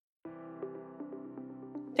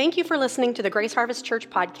Thank you for listening to the Grace Harvest Church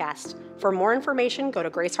podcast. For more information, go to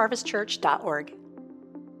graceharvestchurch.org.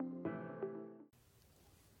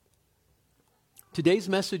 Today's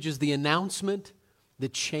message is the announcement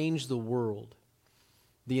that changed the world.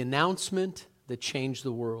 The announcement that changed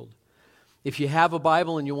the world. If you have a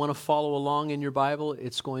Bible and you want to follow along in your Bible,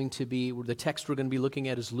 it's going to be, the text we're going to be looking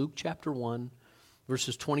at is Luke chapter 1,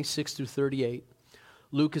 verses 26 through 38.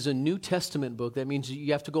 Luke is a New Testament book. That means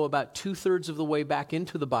you have to go about 2/3 of the way back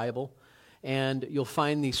into the Bible, and you'll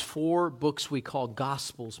find these 4 books we call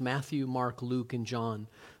Gospels: Matthew, Mark, Luke, and John.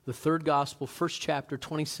 The third Gospel, first chapter,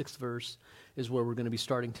 26th verse, is where we're going to be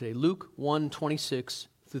starting today. Luke 1, 26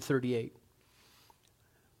 through 38.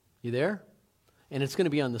 You there? And it's going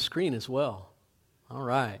to be on the screen as well. All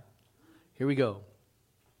right. Here we go.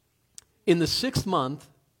 In the 6th month,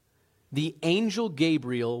 the angel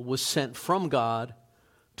Gabriel was sent from God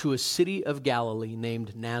to a city of Galilee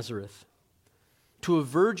named Nazareth, to a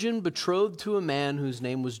virgin betrothed to a man whose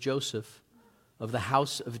name was Joseph, of the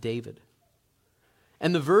house of David.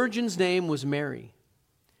 And the virgin's name was Mary.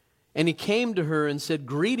 And he came to her and said,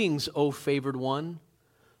 "Greetings, O favored one,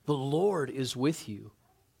 the Lord is with you."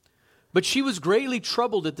 But she was greatly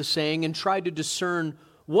troubled at the saying and tried to discern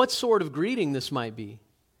what sort of greeting this might be.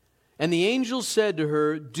 And the angel said to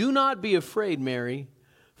her, "Do not be afraid, Mary,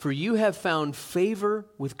 for you have found favor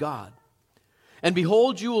with God. And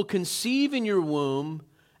behold, you will conceive in your womb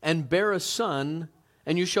and bear a son,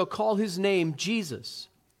 and you shall call his name Jesus.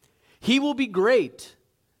 He will be great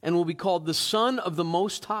and will be called the Son of the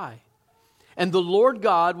Most High. And the Lord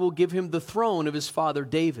God will give him the throne of his father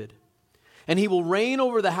David. And he will reign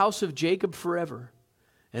over the house of Jacob forever,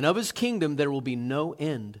 and of his kingdom there will be no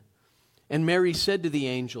end." And Mary said to the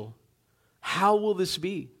angel, "How will this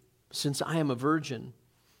be, since I am a virgin?"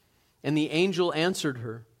 And the angel answered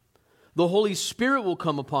her, "The Holy Spirit will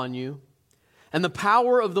come upon you, and the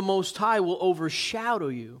power of the Most High will overshadow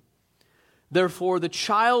you. Therefore the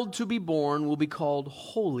child to be born will be called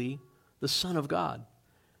Holy, the Son of God.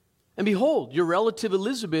 And behold, your relative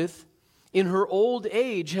Elizabeth, in her old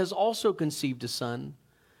age, has also conceived a son,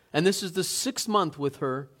 and this is the 6th month with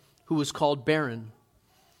her, who is called barren.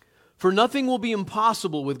 For nothing will be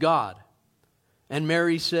impossible with God." And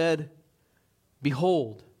Mary said,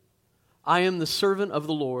 "Behold, I am the servant of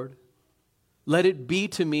the Lord. Let it be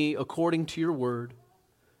to me according to your word."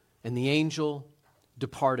 And the angel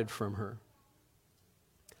departed from her.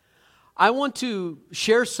 I want to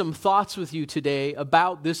share some thoughts with you today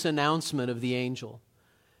about this announcement of the angel.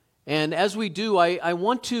 And as we do, I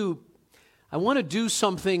want to do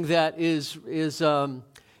something that is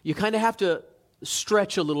you kind of have to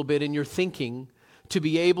stretch a little bit in your thinking to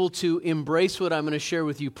be able to embrace what I'm going to share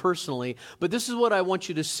with you personally. But this is what I want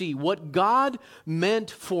you to see. What God meant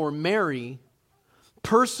for Mary,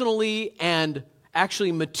 personally and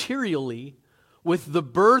actually materially, with the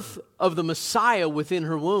birth of the Messiah within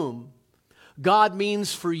her womb, God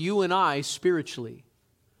means for you and I spiritually.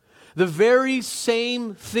 The very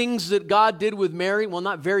same things that God did with Mary, well,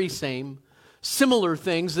 not very same, similar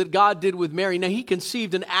things that God did with Mary. Now, he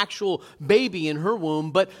conceived an actual baby in her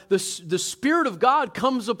womb, but the Spirit of God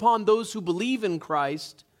comes upon those who believe in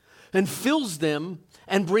Christ and fills them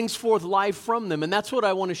and brings forth life from them. And that's what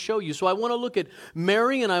I want to show you. So I want to look at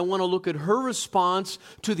Mary, and I want to look at her response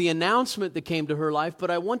to the announcement that came to her life,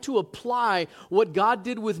 but I want to apply what God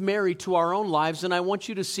did with Mary to our own lives, and I want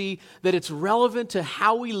you to see that it's relevant to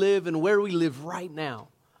how we live and where we live right now.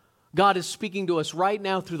 God is speaking to us right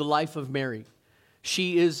now through the life of Mary.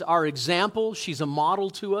 She is our example. She's a model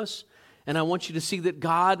to us. And I want you to see that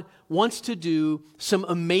God wants to do some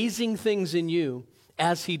amazing things in you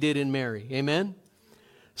as he did in Mary. Amen?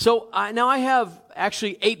 So now I have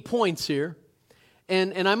actually 8 points here.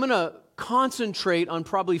 And I'm going to concentrate on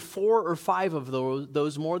probably 4 or 5 of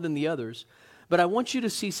those more than the others. But I want you to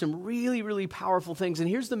see some really, really powerful things. And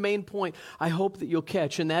here's the main point I hope that you'll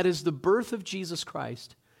catch. And that is the birth of Jesus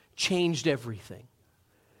Christ changed everything.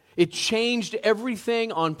 It changed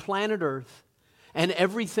everything on planet Earth and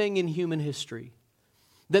everything in human history.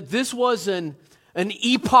 That this was an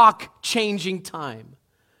epoch-changing time.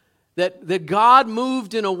 That God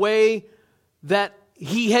moved in a way that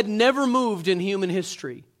he had never moved in human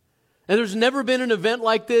history. And there's never been an event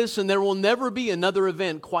like this, and there will never be another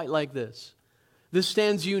event quite like this. This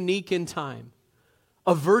stands unique in time.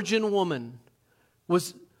 A virgin woman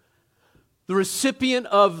was the recipient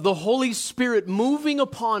of the Holy Spirit moving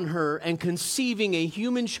upon her and conceiving a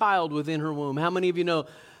human child within her womb. How many of you know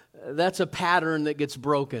that's a pattern that gets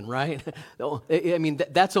broken, right? I mean,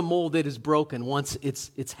 that's a mold that is broken once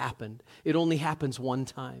it's happened. It only happens one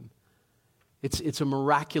time. It's a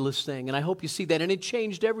miraculous thing, and I hope you see that. And it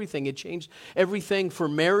changed everything. It changed everything for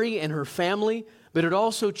Mary and her family, but it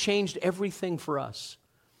also changed everything for us.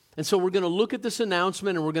 And so we're going to look at this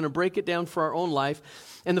announcement, and we're going to break it down for our own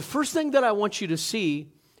life. And the first thing that I want you to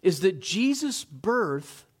see is that Jesus'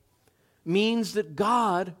 birth means that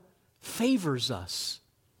God favors us.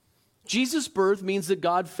 Jesus' birth means that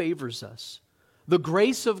God favors us. The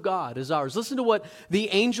grace of God is ours. Listen to what the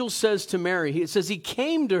angel says to Mary. It says he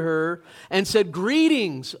came to her and said,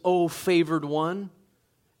 "Greetings, O favored one."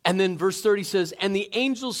 And then verse 30 says, "And the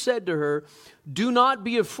angel said to her, 'Do not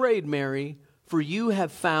be afraid, Mary, for you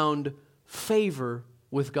have found favor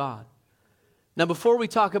with God.'" Now, before we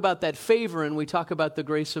talk about that favor and we talk about the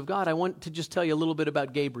grace of God, I want to just tell you a little bit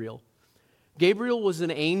about Gabriel. Gabriel was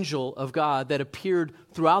an angel of God that appeared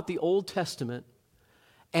throughout the Old Testament.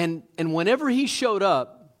 And whenever he showed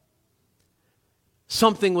up,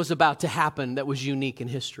 something was about to happen that was unique in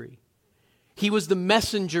history. He was the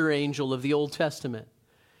messenger angel of the Old Testament.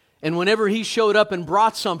 And whenever he showed up and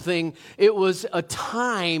brought something, it was a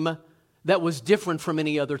time that was different from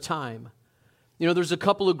any other time. You know, there's a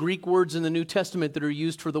couple of Greek words in the New Testament that are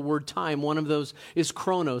used for the word time. One of those is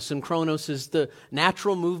chronos, and chronos is the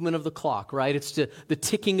natural movement of the clock, right? It's the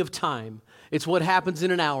ticking of time. It's what happens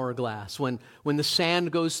in an hourglass when the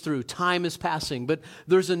sand goes through. Time is passing. But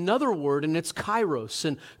there's another word, and it's kairos.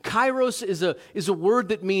 And kairos is a word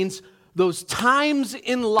that means those times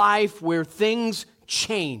in life where things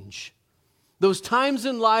change. Those times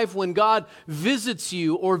in life when God visits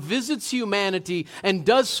you or visits humanity and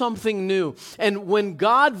does something new. And when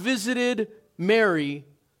God visited Mary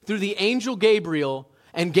through the angel Gabriel,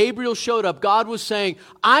 and Gabriel showed up, God was saying,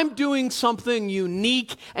 "I'm doing something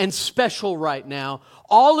unique and special right now.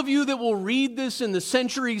 All of you that will read this in the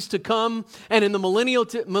centuries to come and in the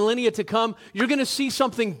millennia to come, you're going to see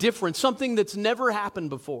something different, something that's never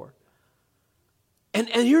happened before." And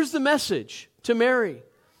here's the message to Mary.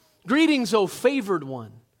 "Greetings, O favored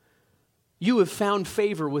one. You have found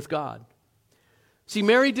favor with God." See,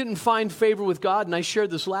 Mary didn't find favor with God, and I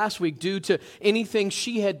shared this last week, due to anything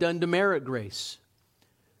she had done to merit grace.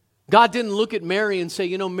 God didn't look at Mary and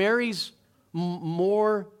say, Mary's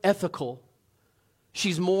more ethical.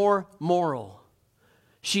 She's more moral.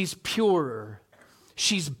 She's purer.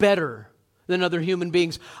 She's better than other human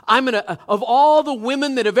beings. Of all the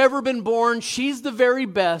women that have ever been born, she's the very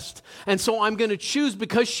best. And so I'm going to choose,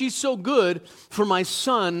 because she's so good, for my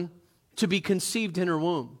son to be conceived in her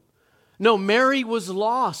womb. No, Mary was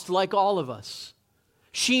lost like all of us.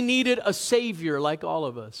 She needed a Savior like all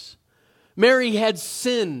of us. Mary had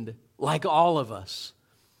sinned like all of us.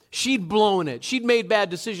 She'd blown it. She'd made bad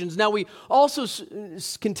decisions. Now, we also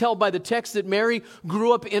can tell by the text that Mary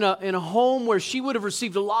grew up in a home where she would have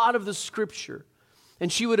received a lot of the Scripture.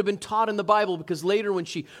 And she would have been taught in the Bible, because later when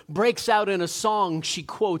she breaks out in a song, she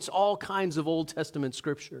quotes all kinds of Old Testament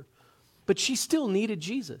Scripture. But she still needed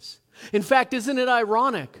Jesus. In fact, isn't it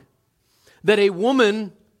ironic that a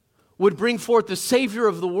woman would bring forth the Savior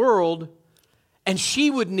of the world, and she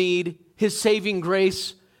would need His saving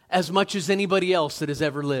grace as much as anybody else that has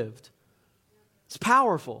ever lived? It's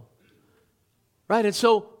powerful, right? And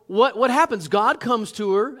so what happens? God comes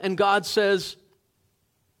to her and God says,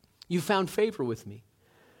 "You found favor with me."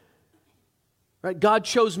 Right? God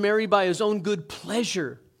chose Mary by His own good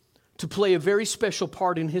pleasure to play a very special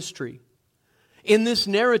part in history. In this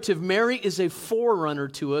narrative, Mary is a forerunner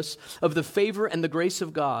to us of the favor and the grace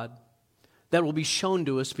of God that will be shown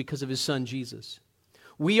to us because of His Son, Jesus.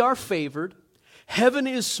 We are favored, heaven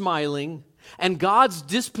is smiling, and God's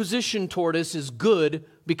disposition toward us is good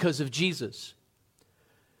because of Jesus.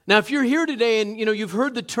 Now, if you're here today and you've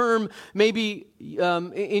heard the term, maybe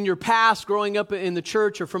in your past growing up in the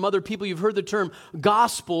church or from other people, you've heard the term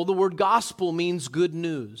gospel. The word gospel means good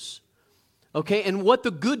news. Okay, and what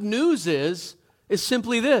the good news is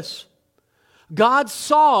simply this: God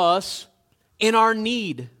saw us in our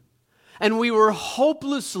need, and we were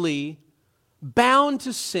hopelessly bound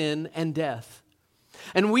to sin and death.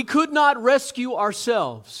 And we could not rescue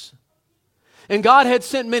ourselves. And God had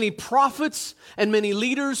sent many prophets and many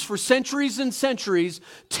leaders for centuries and centuries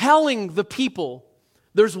telling the people,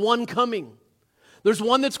 there's one coming. There's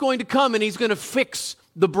one that's going to come, and He's going to fix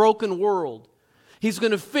the broken world. He's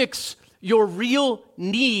going to fix your real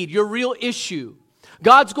need, your real issue.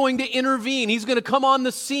 God's going to intervene. He's going to come on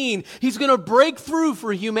the scene. He's going to break through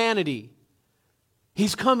for humanity.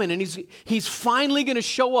 He's coming, and He's finally going to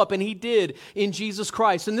show up, and He did in Jesus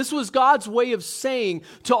Christ. And this was God's way of saying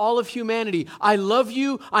to all of humanity, I love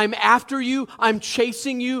you, I'm after you, I'm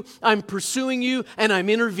chasing you, I'm pursuing you, and I'm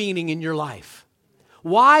intervening in your life.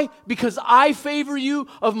 Why? Because I favor you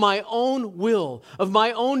of my own will, of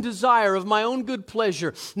my own desire, of my own good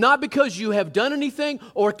pleasure. Not because you have done anything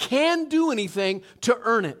or can do anything to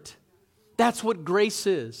earn it. That's what grace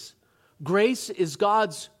is. Grace is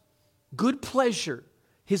God's good pleasure,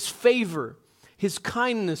 His favor, His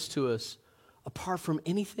kindness to us, apart from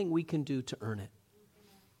anything we can do to earn it.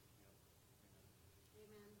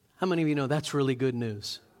 How many of you know that's really good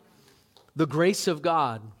news? The grace of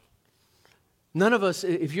God. None of us,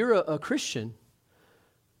 if you're a Christian,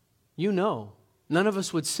 you know, none of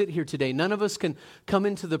us would sit here today. None of us can come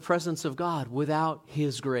into the presence of God without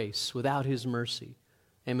His grace, without His mercy.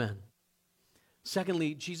 Amen.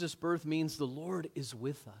 Secondly, Jesus' birth means the Lord is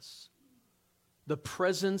with us. The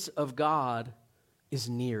presence of God is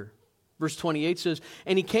near. Verse 28 says,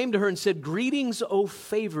 "And He came to her and said, 'Greetings, O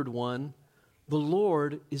favored one, the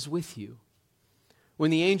Lord is with you.'" When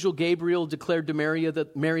the angel Gabriel declared to Mary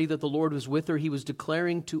that the Lord was with her, he was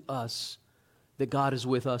declaring to us that God is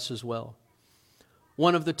with us as well.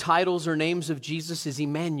 One of the titles or names of Jesus is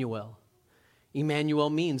Emmanuel. Emmanuel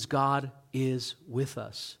means God is with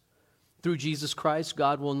us. Through Jesus Christ,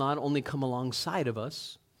 God will not only come alongside of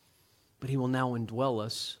us, but He will now indwell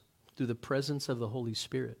us through the presence of the Holy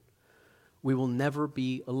Spirit. We will never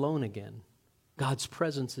be alone again. God's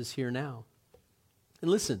presence is here now. And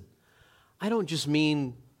listen, I don't just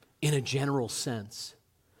mean in a general sense.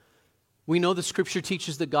 We know the Scripture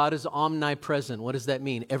teaches that God is omnipresent. What does that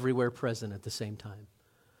mean? Everywhere present at the same time.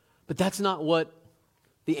 But that's not what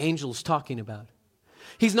the angel is talking about.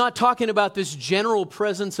 He's not talking about this general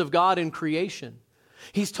presence of God in creation.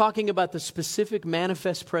 He's talking about the specific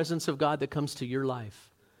manifest presence of God that comes to your life,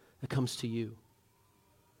 that comes to you.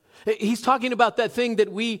 He's talking about that thing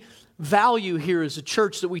that we value here as a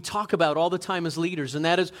church, that we talk about all the time as leaders, and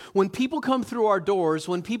that is when people come through our doors,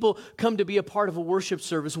 when people come to be a part of a worship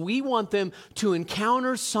service, we want them to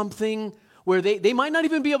encounter something where they might not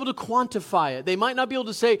even be able to quantify it. They might not be able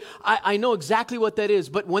to say, I know exactly what that is.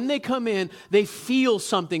 But when they come in, they feel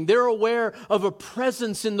something. They're aware of a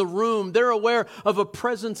presence in the room. They're aware of a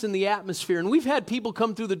presence in the atmosphere. And we've had people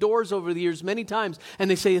come through the doors over the years many times, and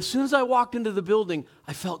they say, as soon as I walked into the building,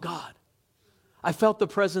 I felt God. I felt the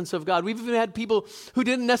presence of God. We've even had people who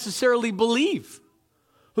didn't necessarily believe,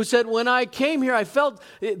 who said, when I came here,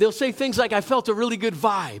 they'll say things like, I felt a really good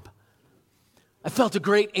vibe. I felt a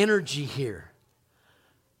great energy here.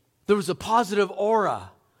 There was a positive aura.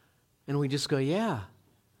 And we just go, yeah,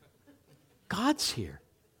 God's here.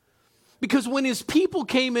 Because when His people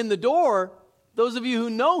came in the door, those of you who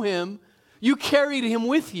know Him, you carried Him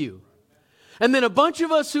with you. And then a bunch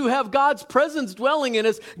of us who have God's presence dwelling in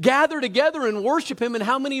us gather together and worship Him. And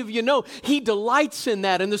how many of you know He delights in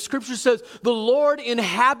that? And the Scripture says the Lord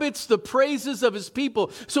inhabits the praises of His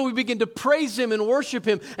people. So we begin to praise Him and worship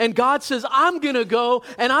Him. And God says, I'm going to go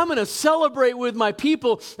and I'm going to celebrate with my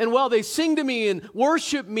people. And while they sing to me and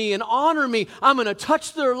worship me and honor me, I'm going to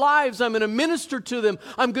touch their lives. I'm going to minister to them.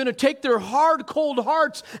 I'm going to take their hard, cold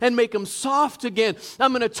hearts and make them soft again.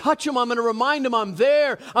 I'm going to touch them. I'm going to remind them I'm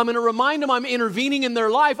there. I'm going to remind them I'm intervening in their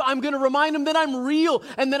life. I'm going to remind them that I'm real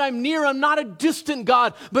and that I'm near. I'm not a distant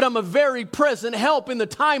God, but I'm a very present help in the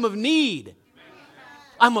time of need.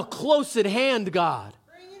 I'm a close at hand God,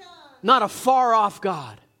 not a far off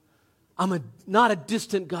God. I'm not a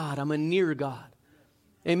distant God. I'm a near God.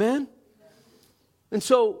 Amen? And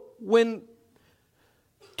so when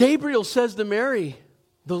Gabriel says to Mary,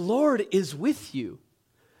 the Lord is with you,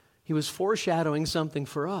 he was foreshadowing something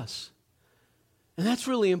for us. And that's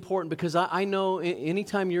really important because I know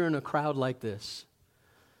anytime you're in a crowd like this,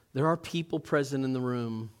 there are people present in the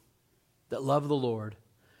room that love the Lord,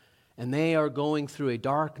 and they are going through a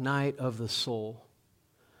dark night of the soul.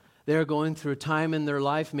 They're going through a time in their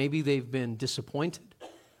life, maybe they've been disappointed,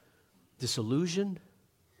 disillusioned,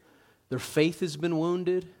 their faith has been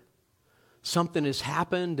wounded, something has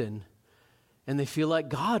happened, and they feel like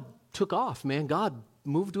God took off, man. God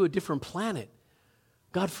moved to a different planet.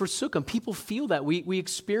 God forsook them. People feel that. We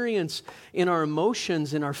experience in our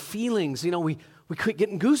emotions, in our feelings, we quit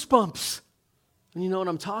getting goosebumps. And you know what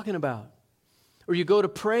I'm talking about. Or you go to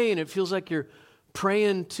pray and it feels like you're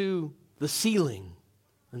praying to the ceiling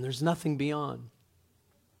and there's nothing beyond.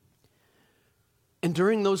 And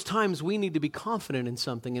during those times, we need to be confident in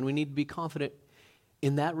something, and we need to be confident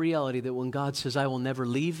in that reality that when God says, I will never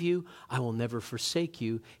leave you, I will never forsake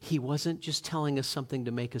you, He wasn't just telling us something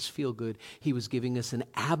to make us feel good. He was giving us an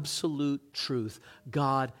absolute truth.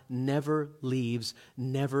 God never leaves,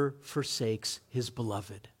 never forsakes His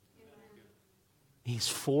beloved. He's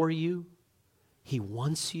for you. He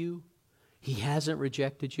wants you. He hasn't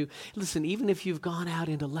rejected you. Listen, even if you've gone out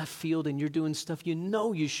into left field and you're doing stuff you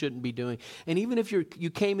know you shouldn't be doing, and even if you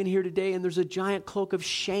came in here today and there's a giant cloak of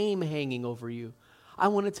shame hanging over you, I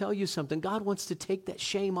want to tell you something. God wants to take that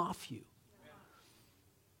shame off you.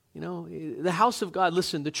 You know, the house of God,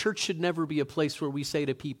 listen, the church should never be a place where we say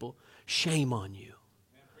to people, shame on you.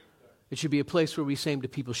 It should be a place where we say to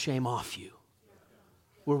people, shame off you.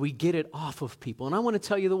 Where we get it off of people. And I want to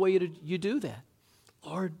tell you the way you do that.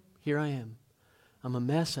 Lord, here I am. I'm a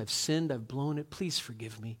mess. I've sinned. I've blown it. Please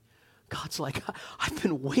forgive me. God's like, I've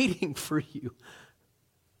been waiting for you.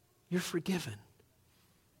 You're forgiven.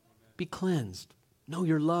 Be cleansed. Know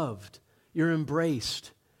you're loved. You're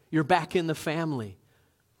embraced. You're back in the family.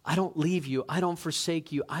 I don't leave you. I don't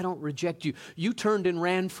forsake you. I don't reject you. You turned and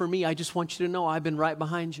ran for me. I just want you to know I've been right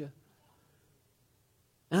behind you.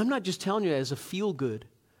 And I'm not just telling you as a feel-good.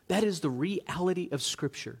 That is the reality of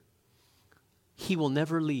Scripture. He will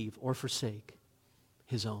never leave or forsake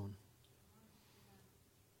His own.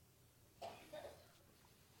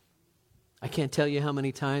 I can't tell you how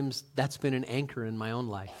many times that's been an anchor in my own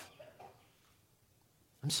life.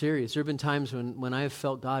 I'm serious. There have been times when I have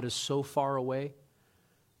felt God is so far away.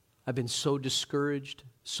 I've been so discouraged,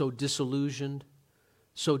 so disillusioned,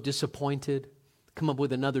 so disappointed. Come up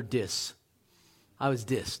with another diss. I was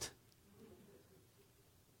dissed.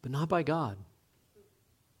 But not by God.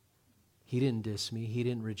 He didn't diss me. He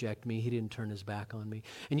didn't reject me. He didn't turn His back on me.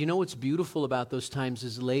 And you know what's beautiful about those times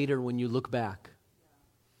is later when you look back,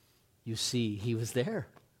 you see He was there.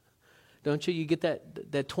 Don't you? You get that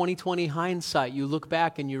 20/20 hindsight. You look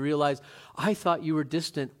back and you realize, I thought you were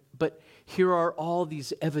distant, but here are all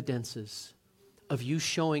these evidences of you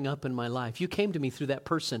showing up in my life. You came to me through that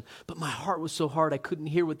person, but my heart was so hard I couldn't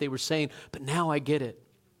hear what they were saying, but now I get it.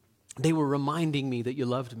 They were reminding me that you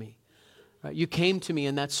loved me. Right? You came to me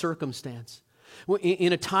in that circumstance.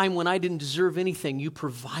 In a time when I didn't deserve anything, you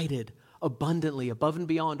provided abundantly, above and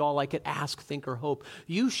beyond all I could ask, think, or hope.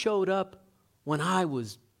 You showed up when I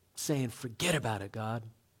was saying, forget about it, God.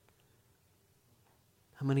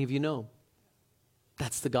 How many of you know?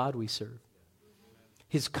 That's the God we serve.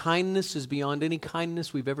 His kindness is beyond any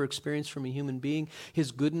kindness we've ever experienced from a human being.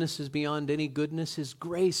 His goodness is beyond any goodness. His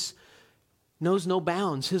grace knows no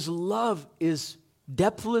bounds. His love is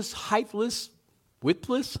depthless, heightless,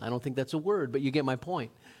 widthless. I don't think that's a word, but you get my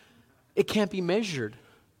point. It can't be measured.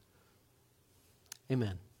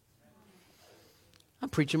 Amen. I'm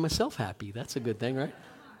preaching myself happy. That's a good thing, right?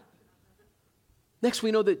 Next,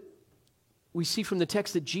 we know that we see from the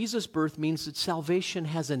text that Jesus' birth means that salvation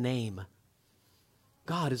has a name.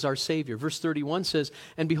 God is our Savior. Verse 31 says,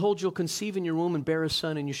 and behold, you'll conceive in your womb and bear a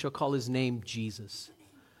son, and you shall call his name Jesus.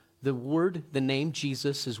 The name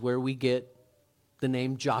Jesus is where we get the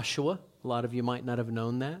name Joshua. A lot of you might not have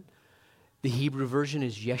known that. The Hebrew version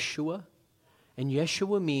is Yeshua. And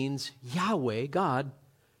Yeshua means Yahweh, God,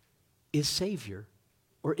 is Savior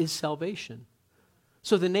or is salvation.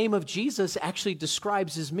 So the name of Jesus actually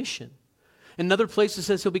describes His mission. In another place it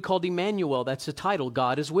says He'll be called Emmanuel. That's a title.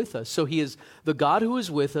 God is with us. So He is the God who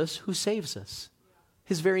is with us, who saves us.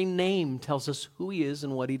 His very name tells us who He is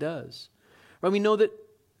and what He does. Right? We know that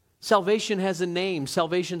salvation has a name.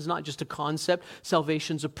 Salvation's not just a concept.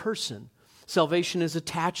 Salvation's a person. Salvation is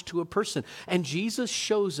attached to a person. And Jesus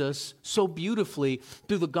shows us so beautifully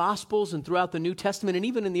through the Gospels and throughout the New Testament and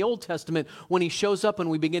even in the Old Testament when He shows up and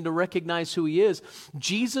we begin to recognize who He is.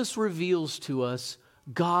 Jesus reveals to us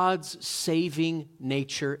God's saving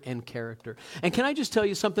nature and character. And can I just tell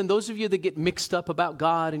you something? Those of you that get mixed up about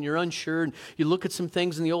God and you're unsure and you look at some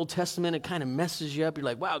things in the Old Testament, it kind of messes you up. You're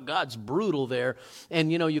like, wow, God's brutal there.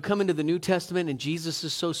 And, you come into the New Testament and Jesus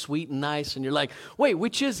is so sweet and nice. And you're like, wait,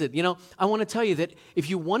 which is it? I want to tell you that if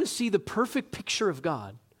you want to see the perfect picture of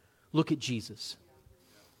God, look at Jesus.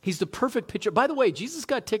 He's the perfect picture. By the way, Jesus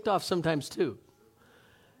got ticked off sometimes too.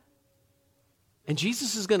 And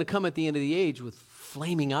Jesus is going to come at the end of the age with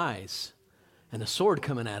flaming eyes and a sword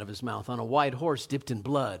coming out of His mouth on a white horse dipped in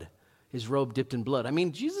blood, His robe dipped in blood. I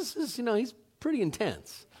mean, Jesus is, He's pretty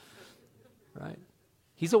intense, right?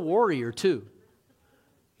 He's a warrior too.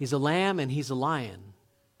 He's a lamb and He's a lion.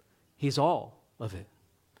 He's all of it.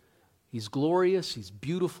 He's glorious. He's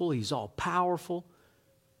beautiful. He's all powerful.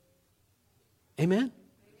 Amen?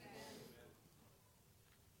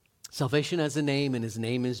 Salvation has a name, and His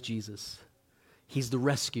name is Jesus. He's the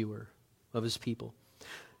rescuer of His people.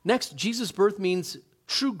 Next, Jesus' birth means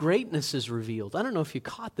true greatness is revealed. I don't know if you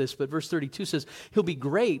caught this, but verse 32 says, He'll be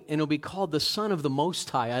great and He'll be called the Son of the Most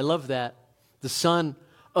High. I love that. The Son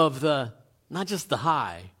of the, not just the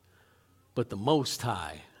high, but the Most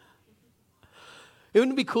High. It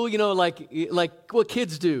wouldn't be cool, like what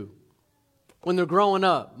kids do. when they're growing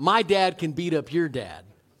up. My dad can beat up your dad.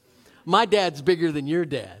 My dad's bigger than your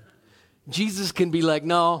dad. Jesus can be like,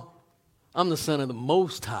 no, I'm the Son of the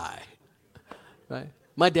Most High. Right?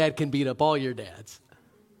 My dad can beat up all your dads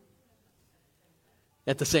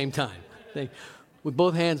at the same time, with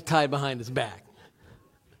both hands tied behind his back.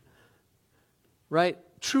 Right?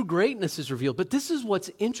 True greatness is revealed. But this is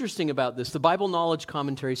what's interesting about this. The Bible Knowledge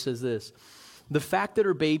Commentary says this: the fact that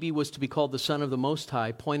her baby was to be called the Son of the Most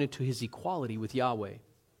High pointed to his equality with Yahweh.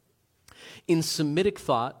 In Semitic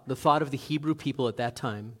thought, the thought of the Hebrew people at that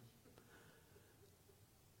time,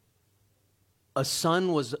 a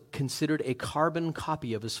son was considered a carbon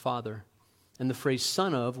copy of his father, and the phrase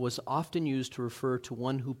son of was often used to refer to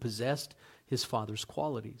one who possessed his father's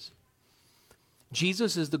qualities.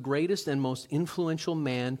 Jesus is the greatest and most influential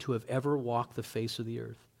man to have ever walked the face of the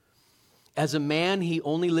earth. As a man, he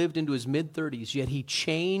only lived into his mid-30s, yet he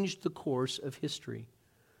changed the course of history.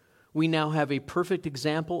 We now have a perfect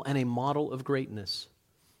example and a model of greatness.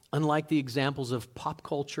 Unlike the examples of pop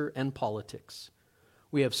culture and politics,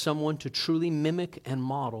 we have someone to truly mimic and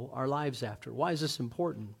model our lives after. Why is this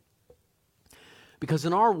important? Because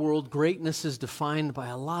in our world, greatness is defined by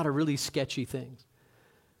a lot of really sketchy things.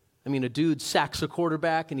 I mean, a dude sacks a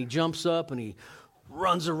quarterback and he jumps up and he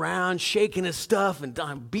runs around shaking his stuff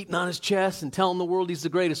and beating on his chest and telling the world he's the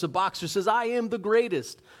greatest. A boxer says, I am the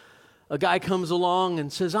greatest. A guy comes along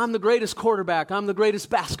and says, I'm the greatest quarterback. I'm the greatest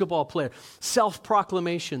basketball player.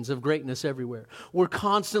 Self-proclamations of greatness everywhere. We're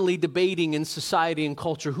constantly debating in society and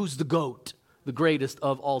culture, who's the GOAT? The greatest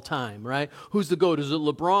of all time, right? Who's the GOAT? Is it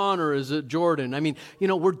LeBron or is it Jordan? I mean,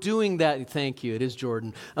 we're doing that. Thank you. It is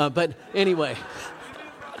Jordan. But anyway.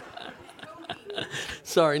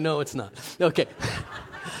 Sorry, no, it's not. Okay.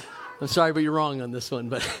 I'm sorry, but you're wrong on this one.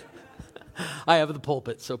 But I have the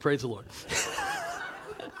pulpit, so praise the Lord.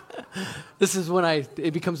 This is when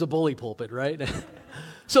it becomes a bully pulpit, right?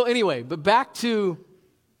 So anyway, but back to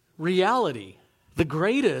reality. The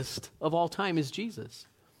greatest of all time is Jesus.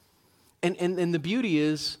 And the beauty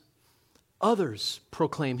is others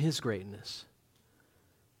proclaim his greatness,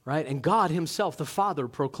 right? And God himself, the Father,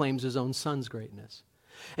 proclaims his own Son's greatness.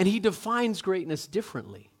 And he defines greatness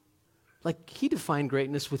differently. Like he defined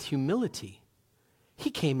greatness with humility.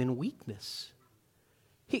 He came in weakness.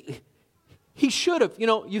 He should have,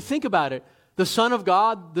 you think about it. The Son of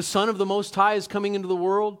God, the Son of the Most High is coming into the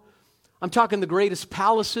world. I'm talking the greatest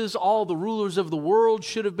palaces, all the rulers of the world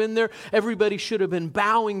should have been there. Everybody should have been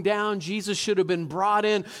bowing down. Jesus should have been brought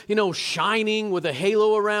in, shining with a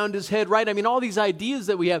halo around his head, right? I mean, all these ideas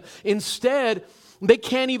that we have. Instead, they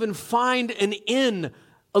can't even find an inn,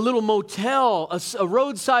 a little motel, a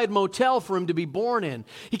roadside motel for him to be born in.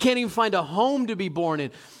 He can't even find a home to be born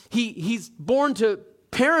in. He's born to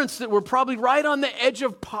parents that were probably right on the edge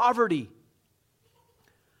of poverty.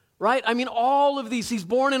 Right? I mean, all of these. He's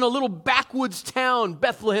born in a little backwoods town,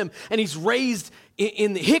 Bethlehem, and he's raised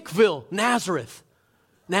in Hickville, Nazareth.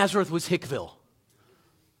 Nazareth was Hickville.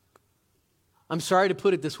 I'm sorry to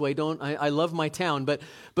put it this way. I love my town, but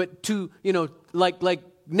to, like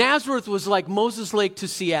Nazareth was like Moses Lake to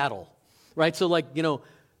Seattle, right? So like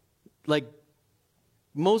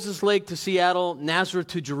Moses Lake to Seattle, Nazareth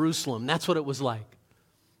to Jerusalem. That's what it was like.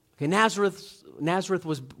 Okay, Nazareth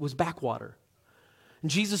was backwater. And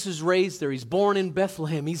Jesus is raised there. He's born in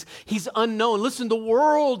Bethlehem. He's unknown. Listen, the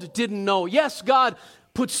world didn't know. Yes, God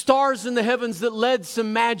put stars in the heavens that led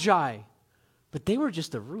some magi. But they were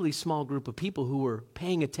just a really small group of people who were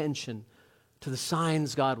paying attention to the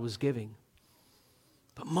signs God was giving.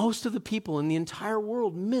 But most of the people in the entire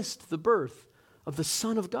world missed the birth of the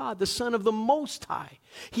Son of God, the Son of the Most High.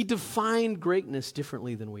 He defined greatness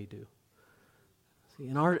differently than we do.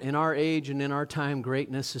 In our age and in our time,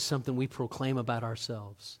 greatness is something we proclaim about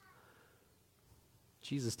ourselves.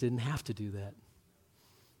 Jesus didn't have to do that.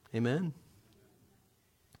 Amen?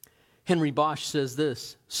 Henry Bosch says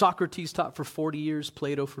this: Socrates taught for 40 years,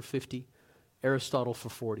 Plato for 50, Aristotle for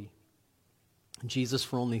 40, and Jesus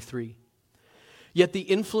for only 3. Yet the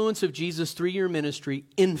influence of Jesus' 3-year ministry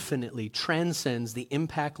infinitely transcends the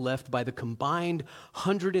impact left by the combined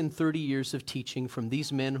 130 years of teaching from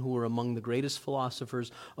these men who were among the greatest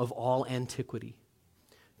philosophers of all antiquity.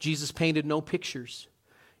 Jesus painted no pictures,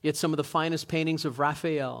 yet some of the finest paintings of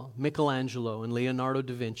Raphael, Michelangelo, and Leonardo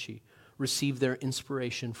da Vinci received their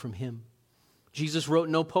inspiration from him. Jesus wrote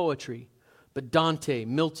no poetry, but Dante,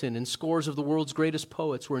 Milton, and scores of the world's greatest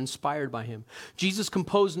poets were inspired by him. Jesus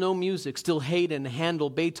composed no music. Still Haydn, Handel,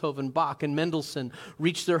 Beethoven, Bach, and Mendelssohn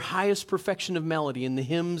reached their highest perfection of melody in the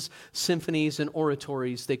hymns, symphonies, and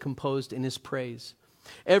oratories they composed in his praise.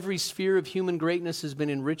 Every sphere of human greatness has been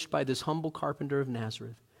enriched by this humble carpenter of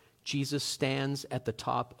Nazareth. Jesus stands at the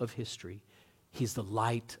top of history. He's the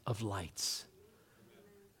light of lights.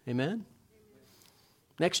 Amen?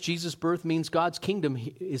 Next, Jesus' birth means God's kingdom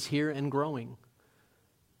is here and growing.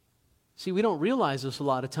 See, we don't realize this a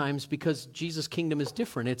lot of times because Jesus' kingdom is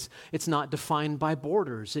different. It's not defined by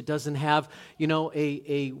borders. It doesn't have,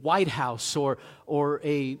 a White House or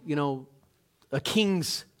a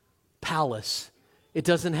king's palace. It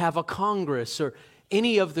doesn't have a Congress or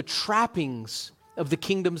any of the trappings of the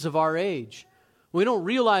kingdoms of our age. We don't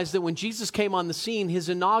realize that when Jesus came on the scene, his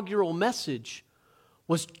inaugural message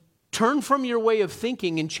was turn from your way of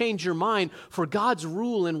thinking and change your mind, for God's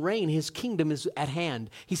rule and reign, his kingdom is at hand.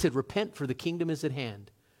 He said, repent, for the kingdom is at hand.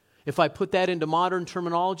 If I put that into modern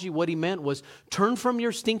terminology, what he meant was turn from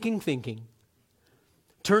your stinking thinking.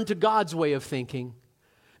 Turn to God's way of thinking,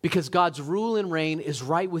 because God's rule and reign is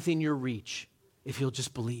right within your reach if you'll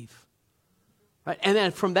just believe. Right? And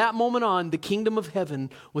then from that moment on, the kingdom of heaven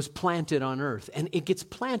was planted on earth, and it gets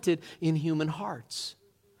planted in human hearts.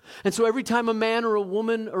 And so every time a man or a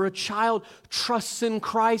woman or a child trusts in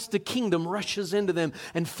Christ, the kingdom rushes into them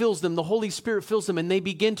and fills them. The Holy Spirit fills them, and they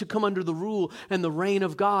begin to come under the rule and the reign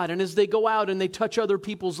of God. And as they go out and they touch other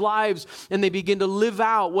people's lives and they begin to live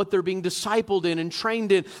out what they're being discipled in and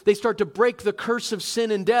trained in, they start to break the curse of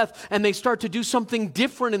sin and death, and they start to do something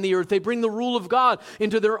different in the earth. They bring the rule of God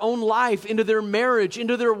into their own life, into their marriage,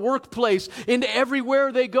 into their workplace, into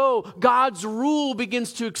everywhere they go. God's rule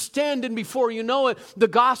begins to extend, and before you know it, the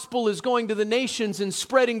gospel is going to the nations and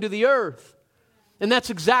spreading to the earth. And that's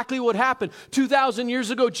exactly what happened. 2,000 years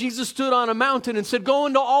ago, Jesus stood on a mountain and said, go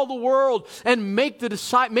into all the world and make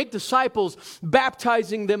disciples,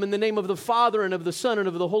 baptizing them in the name of the Father and of the Son and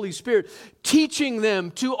of the Holy Spirit, teaching them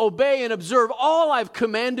to obey and observe all I've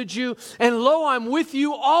commanded you. And lo, I'm with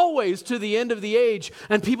you always to the end of the age.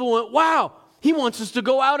 And people went, wow, he wants us to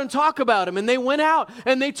go out and talk about him. And they went out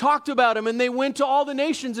and they talked about him, and they went to all the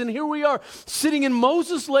nations. And here we are sitting in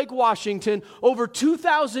Moses Lake, Washington, over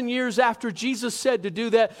 2,000 years after Jesus said to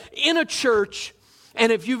do that, in a church.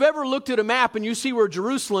 And if you've ever looked at a map and you see where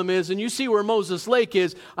Jerusalem is and you see where Moses Lake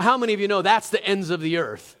is, how many of you know that's the ends of the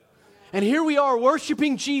earth? And here we are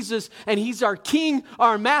worshiping Jesus, and he's our King,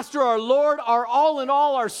 our Master, our Lord, our all in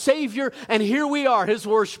all, our Savior. And here we are, his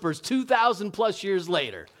worshipers, 2,000 plus years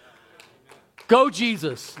later. Go,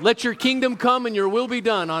 Jesus. Let your kingdom come and your will be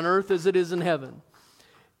done on earth as it is in heaven.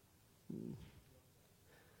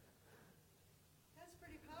 That's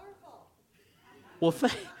pretty powerful. Well,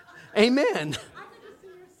 amen. I can just see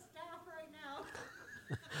your staff right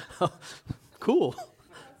now. Cool.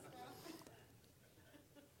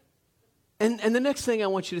 And the next thing I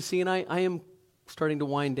want you to see, and I am starting to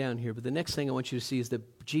wind down here, but the next thing I want you to see is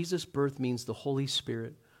that Jesus' birth means the Holy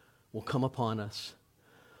Spirit will come upon us,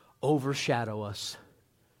 overshadow us,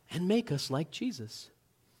 and make us like Jesus.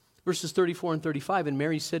 Verses 34 and 35, and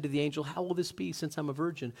Mary said to the angel, how will this be, since I'm a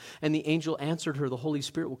virgin? And the angel answered her, the Holy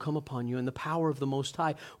Spirit will come upon you, and the power of the Most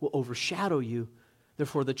High will overshadow you.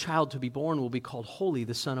 Therefore, the child to be born will be called Holy,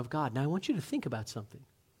 the Son of God. Now, I want you to think about something.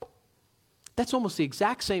 That's almost the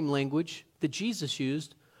exact same language that Jesus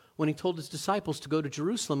used when he told his disciples to go to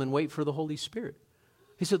Jerusalem and wait for the Holy Spirit.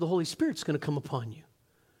 He said, the Holy Spirit's going to come upon you,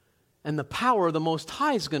 and the power of the Most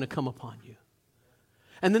High is going to come upon you.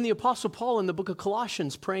 And then the Apostle Paul in the book of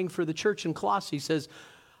Colossians, praying for the church in Colossae, says,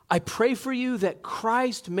 I pray for you that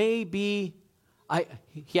Christ may be,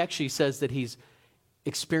 he actually says that he's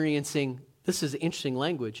experiencing, this is interesting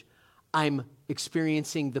language, I'm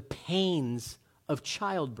experiencing the pains of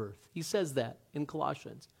childbirth. He says that in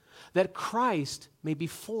Colossians, that Christ may be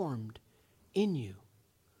formed in you.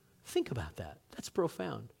 Think about that. That's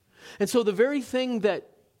profound. And so the very thing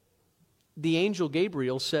that the angel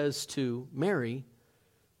Gabriel says to Mary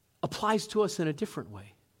applies to us in a different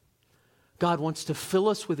way. God wants to fill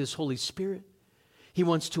us with his Holy Spirit. He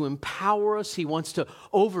wants to empower us. He wants to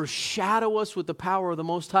overshadow us with the power of the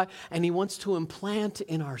Most High. And he wants to implant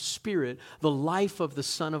in our spirit the life of the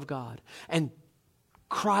Son of God. And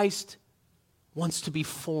Christ wants to be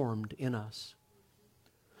formed in us,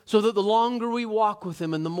 so that the longer we walk with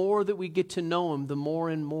him and the more that we get to know him, the more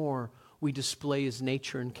and more we display his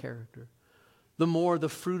nature and character. The more the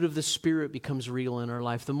fruit of the Spirit becomes real in our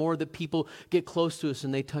life, the more that people get close to us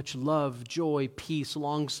and they touch love, joy, peace,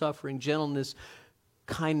 long-suffering, gentleness,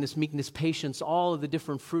 kindness, meekness, patience, all of the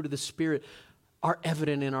different fruit of the Spirit are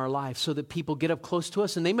evident in our life, so that people get up close to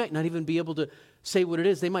us and they might not even be able to say what it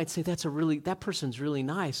is. They might say, that person's really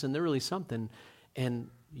nice and they're really something. And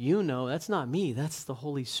you know, that's not me. That's the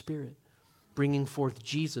Holy Spirit bringing forth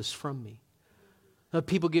Jesus from me.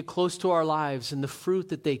 People get close to our lives and the fruit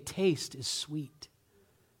that they taste is sweet.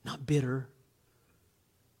 Not bitter,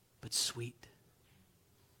 but sweet.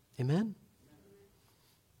 Amen?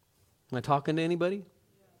 Am I talking to anybody?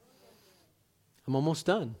 I'm almost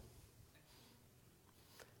done.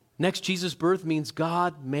 Next, Jesus' birth means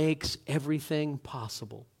God makes everything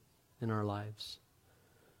possible in our lives.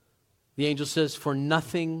 The angel says, for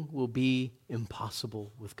nothing will be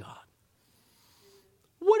impossible with God.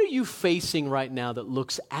 What are you facing right now that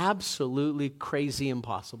looks absolutely crazy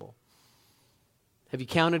impossible? Have you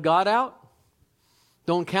counted God out?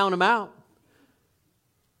 Don't count him out.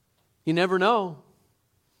 You never know.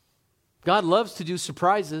 God loves to do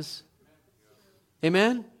surprises.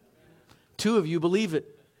 Amen? 2 of you believe it.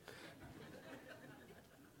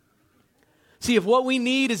 See, if what we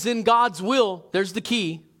need is in God's will, there's the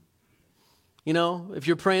key. You know, if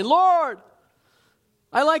you're praying, Lord,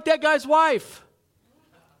 I like that guy's wife.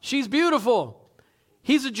 She's beautiful.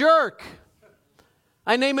 He's a jerk.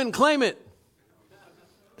 I name it and claim it.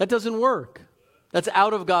 That doesn't work. That's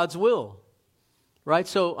out of God's will. Right?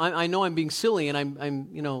 So I know I'm being silly and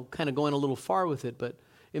I'm kind of going a little far with it, but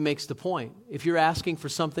it makes the point. If you're asking for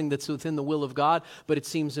something that's within the will of God, but it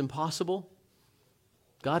seems impossible,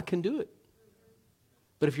 God can do it.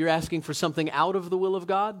 But if you're asking for something out of the will of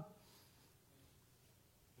God,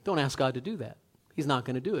 don't ask God to do that. He's not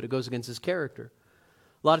going to do it. It goes against his character.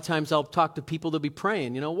 A lot of times I'll talk to people that'll be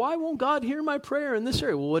praying, why won't God hear my prayer in this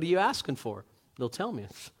area? Well, what are you asking for? They'll tell me.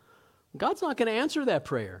 God's not going to answer that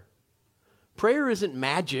prayer. Prayer isn't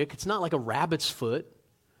magic. It's not like a rabbit's foot,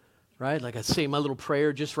 right? Like I say my little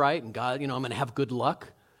prayer just right and God, I'm going to have good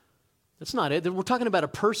luck. That's not it. We're talking about a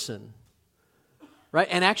person, right?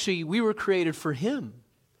 And actually we were created for him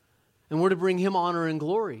and we're to bring him honor and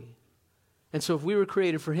glory. And so if we were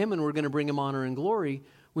created for him and we're going to bring him honor and glory,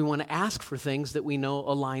 we want to ask for things that we know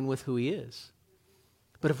align with who he is.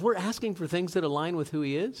 But if we're asking for things that align with who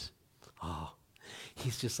he is,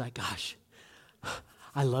 he's just like, gosh,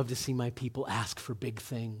 I love to see my people ask for big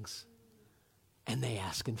things. And they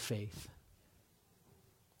ask in faith.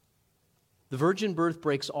 The virgin birth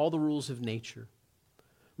breaks all the rules of nature,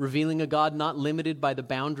 revealing a God not limited by the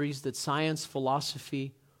boundaries that science,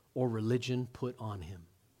 philosophy, or religion put on him.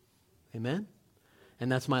 Amen?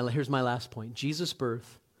 And here's my last point. Jesus'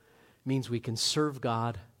 birth means we can serve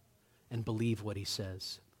God and believe what he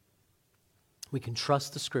says. We can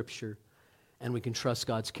trust the Scripture and we can trust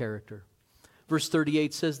God's character. Verse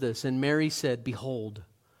 38 says this, and Mary said, behold,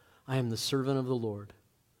 I am the servant of the Lord.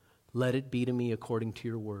 Let it be to me according to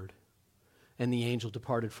your word. And the angel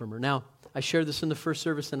departed from her. Now, I shared this in the first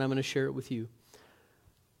service and I'm going to share it with you.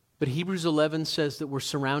 But Hebrews 11 says that we're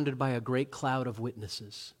surrounded by a great cloud of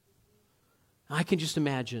witnesses. I can just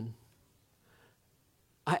imagine.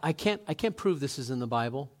 I can't prove this is in the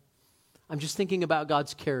Bible. I'm just thinking about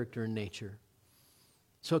God's character and nature.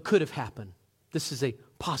 So it could have happened. This is a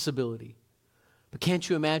possibility. But can't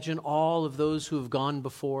you imagine all of those who have gone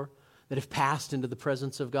before, that have passed into the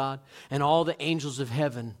presence of God, and all the angels of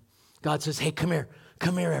heaven? God says, hey, come here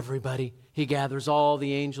everybody. He gathers all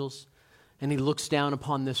the angels and he looks down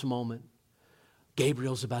upon this moment.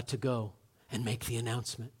 Gabriel's about to go and make the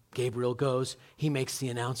announcement. Gabriel goes, he makes the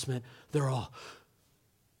announcement. They're all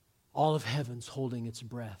of heaven's holding its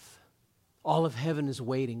breath. All of heaven is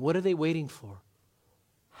waiting. What are they waiting for?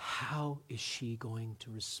 How is she going to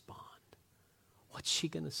respond? What's she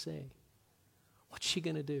going to say? What's she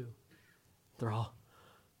going to do?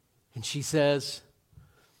 And she says,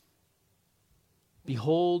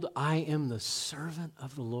 behold, I am the servant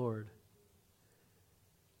of the Lord.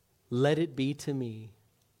 Let it be to me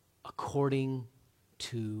according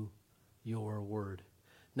to your word.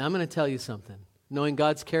 Now I'm going to tell you something. Knowing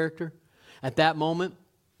God's character, at that moment,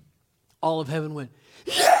 all of heaven went,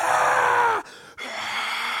 yeah!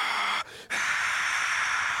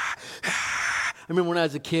 I remember when I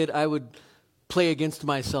was a kid, I would play against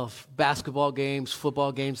myself, basketball games,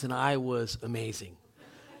 football games, and I was amazing.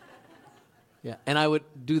 Yeah, and I would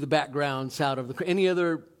do the background sound of the. Any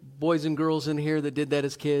other boys and girls in here that did that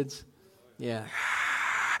as kids? Yeah.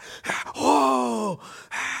 Oh!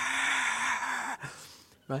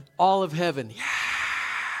 Right? All of heaven. Yeah.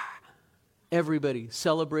 Everybody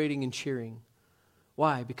celebrating and cheering.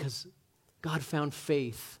 Why? Because God found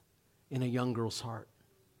faith in a young girl's heart.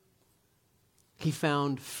 He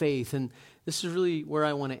found faith. And this is really where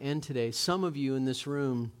I want to end today. Some of you in this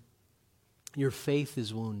room, your faith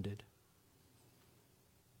is wounded.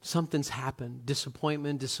 Something's happened.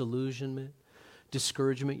 Disappointment, disillusionment,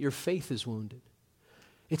 discouragement. Your faith is wounded.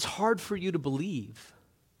 It's hard for you to believe.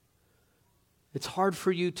 It's hard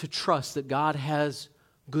for you to trust that God has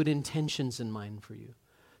good intentions in mind for you.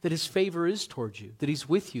 That his favor is towards you. That he's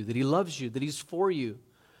with you. That he loves you. That he's for you.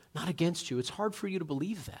 Not against you. It's hard for you to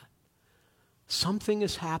believe that. Something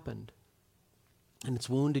has happened. And it's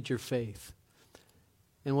wounded your faith.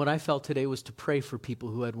 And what I felt today was to pray for people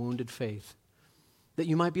who had wounded faith. That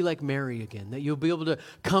you might be like Mary again. That you'll be able to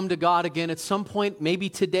come to God again at some point, maybe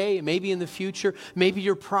today, maybe in the future. Maybe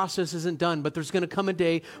your process isn't done, but there's going to come a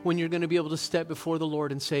day when you're going to be able to step before the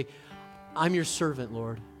Lord and say, I'm your servant,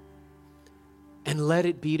 Lord. And let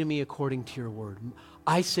it be to me according to your word.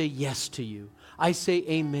 I say yes to you. I say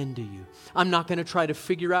amen to you. I'm not going to try to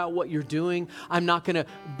figure out what you're doing. I'm not going to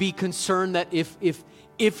be concerned that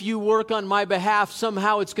if you work on my behalf,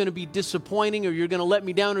 somehow it's going to be disappointing, or you're going to let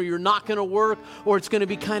me down, or you're not going to work, or it's going to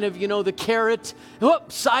be kind of, the carrot. Oh,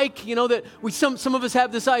 psych, that some of us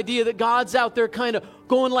have this idea that God's out there kind of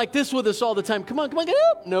going like this with us all the time. Come on, get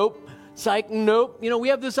up. Nope. Psych, nope. We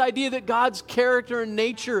have this idea that God's character and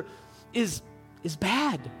nature is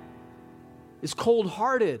bad, is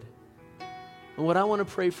cold-hearted. And what I want to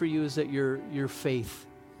pray for you is that your faith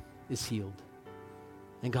is healed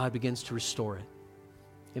and God begins to restore it.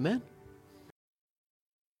 Amen?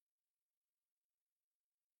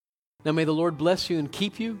 Now may the Lord bless you and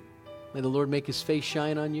keep you. May the Lord make His face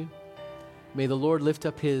shine on you. May the Lord lift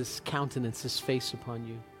up His countenance, His face upon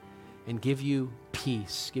you, and give you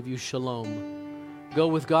peace, give you shalom. Go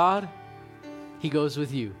with God, He goes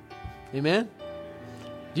with you. Amen?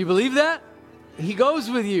 Do you believe that? He goes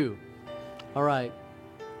with you. All right.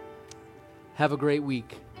 Have a great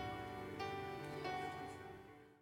week.